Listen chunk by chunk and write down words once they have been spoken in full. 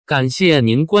感谢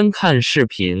您观看视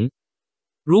频。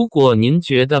如果您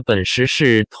觉得本时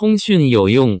事通讯有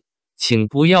用，请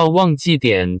不要忘记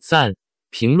点赞、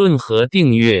评论和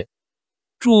订阅。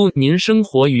祝您生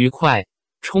活愉快，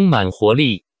充满活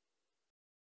力。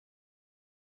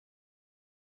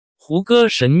胡歌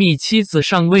神秘妻子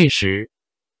上位史。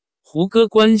胡歌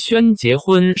官宣结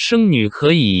婚生女，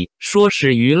可以说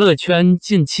是娱乐圈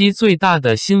近期最大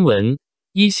的新闻。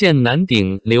一线男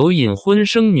顶流隐婚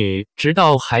生女，直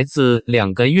到孩子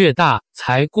2个月大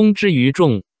才公之于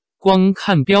众，光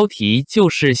看标题就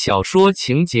是小说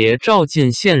情节照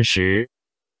进现实。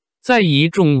在一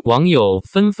众网友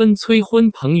纷纷催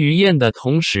婚彭于晏的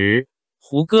同时，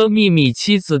胡歌秘密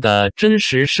妻子的真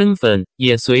实身份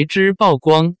也随之曝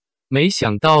光。没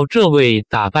想到这位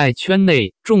打败圈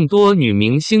内众多女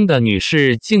明星的女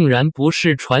士竟然不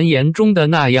是传言中的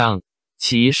那样，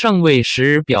其上位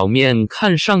时表面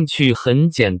看上去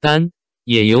很简单，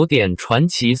也有点传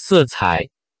奇色彩。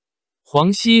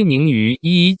黄熙宁于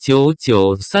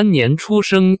1993年出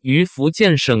生于福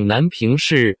建省南平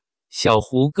市，小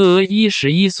胡歌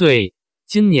11岁，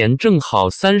今年正好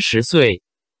30岁。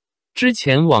之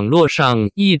前网络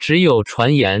上一直有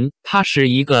传言他是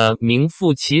一个名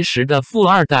副其实的富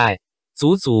二代，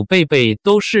祖祖辈辈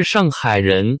都是上海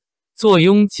人，坐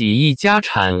拥几亿家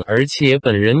产，而且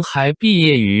本人还毕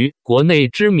业于国内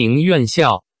知名院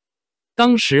校。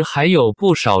当时还有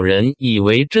不少人以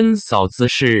为真嫂子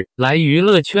是来娱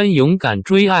乐圈勇敢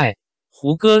追爱，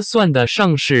胡歌算得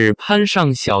上是攀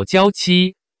上小娇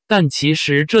妻，但其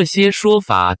实这些说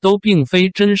法都并非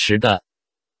真实的。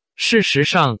事实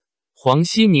上，黄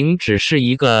熙宁只是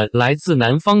一个来自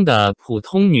南方的普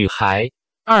通女孩，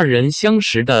二人相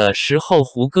识的时候，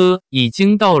胡歌已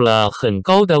经到了很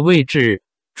高的位置，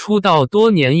出道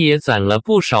多年也攒了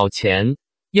不少钱。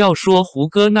要说胡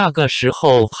歌那个时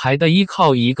候还得依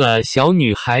靠一个小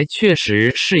女孩，确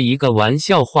实是一个玩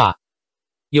笑话。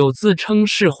有自称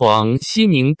是黄熙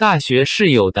宁大学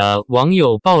室友的网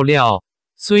友爆料，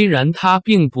虽然他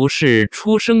并不是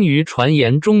出生于传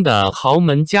言中的豪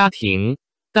门家庭，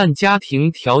但家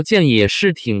庭条件也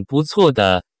是挺不错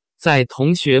的，在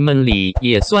同学们里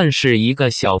也算是一个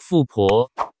小富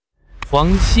婆。黄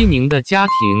熙宁的家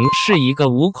庭是一个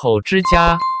5口之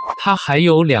家，她还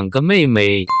有2个妹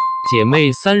妹，姐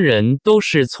妹3人都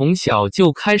是从小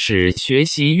就开始学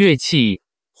习乐器，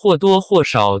或多或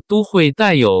少都会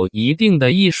带有一定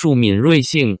的艺术敏锐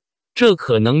性，这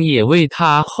可能也为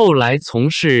她后来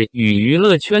从事与娱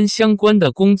乐圈相关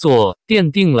的工作奠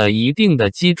定了一定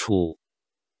的基础。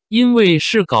因为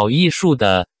是搞艺术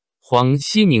的，黄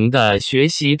熙宁的学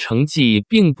习成绩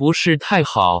并不是太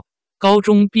好。高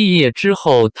中毕业之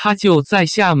后，他就在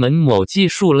厦门某技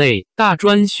术类大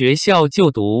专学校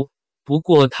就读。不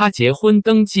过他结婚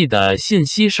登记的信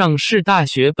息上是大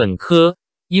学本科，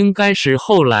应该是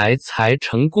后来才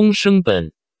成功升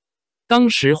本。当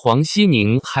时黄熙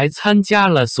宁还参加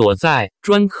了所在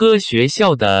专科学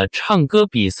校的唱歌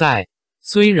比赛。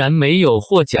虽然没有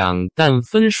获奖，但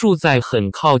分数在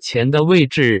很靠前的位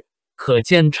置，可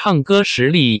见唱歌实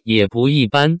力也不一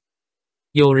般。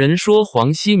有人说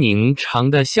黄熙宁长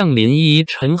得像林依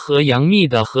晨和杨幂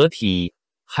的合体，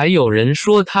还有人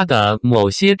说她的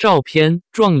某些照片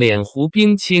撞脸胡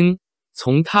冰清。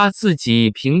从她自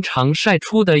己平常晒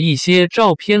出的一些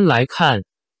照片来看，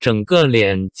整个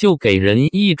脸就给人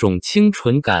一种清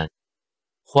纯感。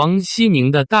黄熙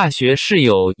宁的大学室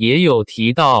友也有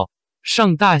提到，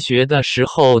上大学的时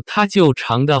候她就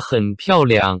长得很漂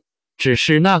亮，只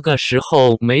是那个时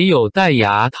候没有戴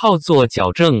牙套做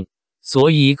矫正，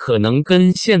所以可能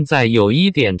跟现在有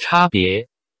一点差别。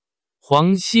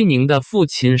黄熙宁的父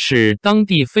亲是当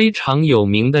地非常有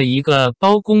名的一个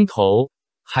包工头，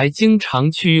还经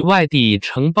常去外地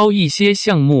承包一些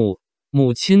项目，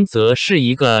母亲则是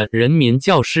一个人民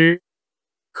教师。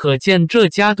可见这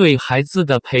家对孩子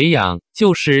的培养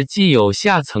就是既有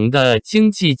下层的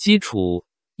经济基础，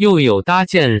又有搭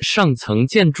建上层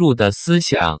建筑的思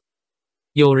想。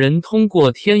有人通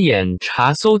过天眼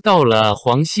查搜到了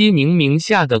黄熙宁名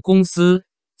下的公司，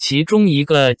其中一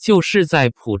个就是在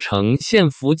蒲城县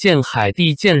福建海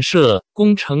地建设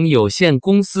工程有限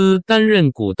公司担任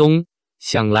股东，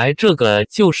想来这个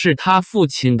就是他父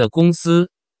亲的公司。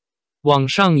网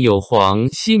上有黄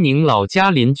熙宁老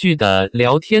家邻居的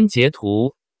聊天截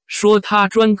图，说他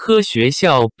专科学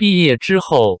校毕业之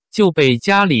后就被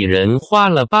家里人花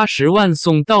了80万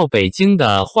送到北京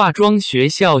的化妆学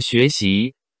校学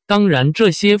习，当然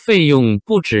这些费用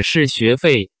不只是学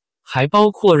费，还包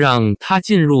括让他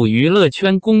进入娱乐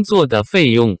圈工作的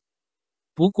费用。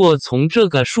不过从这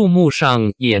个数目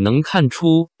上也能看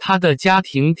出他的家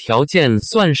庭条件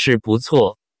算是不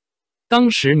错。当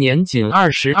时年仅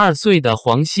22岁的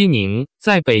黄熙宁，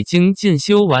在北京进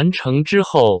修完成之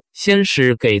后，先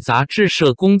是给杂志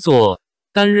社工作，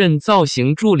担任造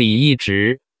型助理一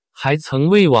职，还曾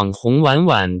为网红婉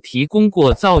婉提供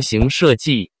过造型设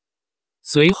计。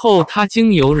随后他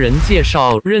经由人介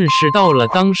绍认识到了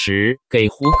当时给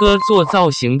胡歌做造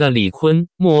型的李坤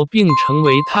墨，并成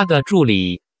为他的助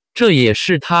理，这也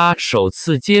是他首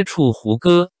次接触胡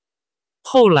歌。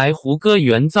后来胡歌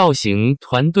原造型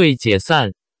团队解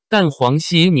散，但黄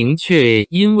熙宁却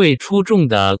因为出众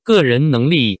的个人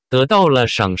能力得到了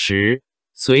赏识，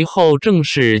随后正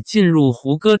式进入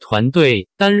胡歌团队，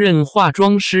担任化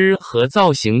妆师和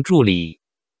造型助理。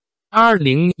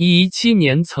2017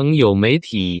年曾有媒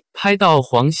体拍到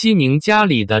黄熙宁家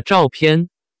里的照片，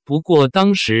不过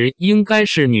当时应该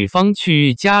是女方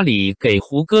去家里给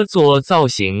胡歌做造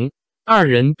型，二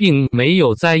人并没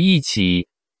有在一起。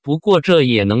不过这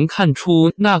也能看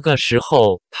出那个时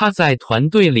候他在团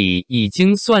队里已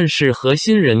经算是核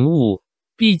心人物，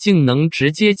毕竟能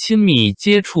直接亲密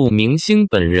接触明星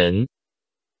本人。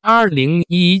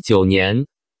2019年，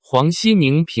黄熙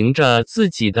宁凭着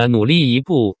自己的努力一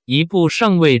步一步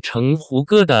上位成胡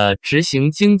歌的执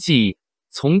行经纪，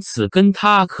从此跟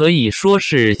他可以说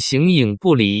是形影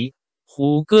不离。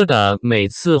胡歌的每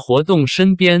次活动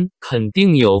身边肯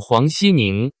定有黄熙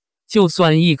宁，就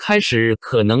算一开始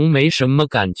可能没什么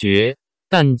感觉，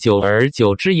但久而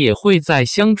久之也会在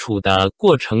相处的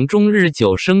过程中日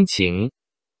久生情。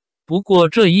不过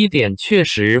这一点确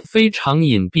实非常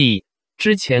隐蔽，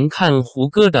之前看胡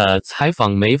歌的采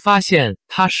访没发现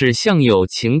他是像有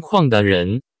情况的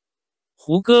人。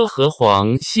胡歌和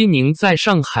黄熙宁在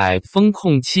上海封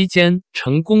控期间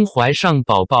成功怀上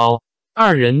宝宝，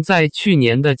二人在去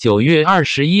年的9月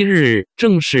21日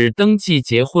正式登记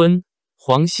结婚。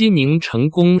黄熙宁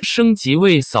成功升级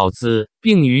为嫂子，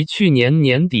并于去年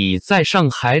年底在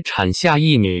上海产下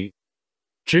一女。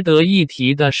值得一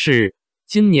提的是，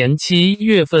今年7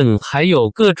月份还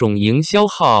有各种营销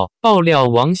号爆料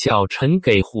王小晨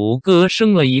给胡歌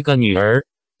生了一个女儿，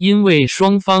因为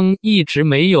双方一直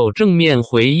没有正面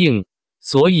回应，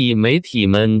所以媒体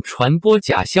们传播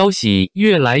假消息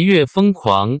越来越疯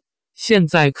狂，现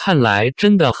在看来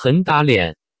真的很打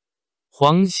脸。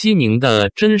黄熙宁的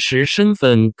真实身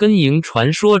份跟营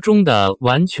传说中的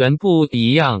完全不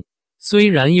一样，虽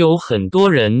然有很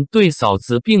多人对嫂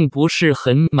子并不是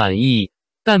很满意，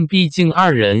但毕竟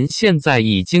二人现在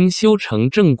已经修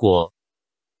成正果。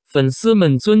粉丝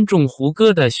们尊重胡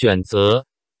歌的选择，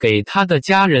给他的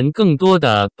家人更多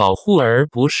的保护而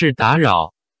不是打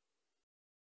扰。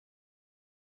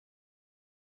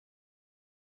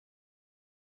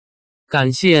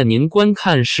感谢您观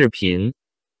看视频。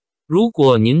如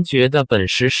果您觉得本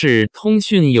时事通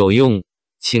讯有用，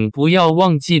请不要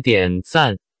忘记点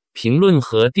赞、评论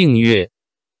和订阅。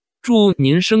祝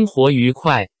您生活愉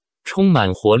快，充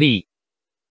满活力。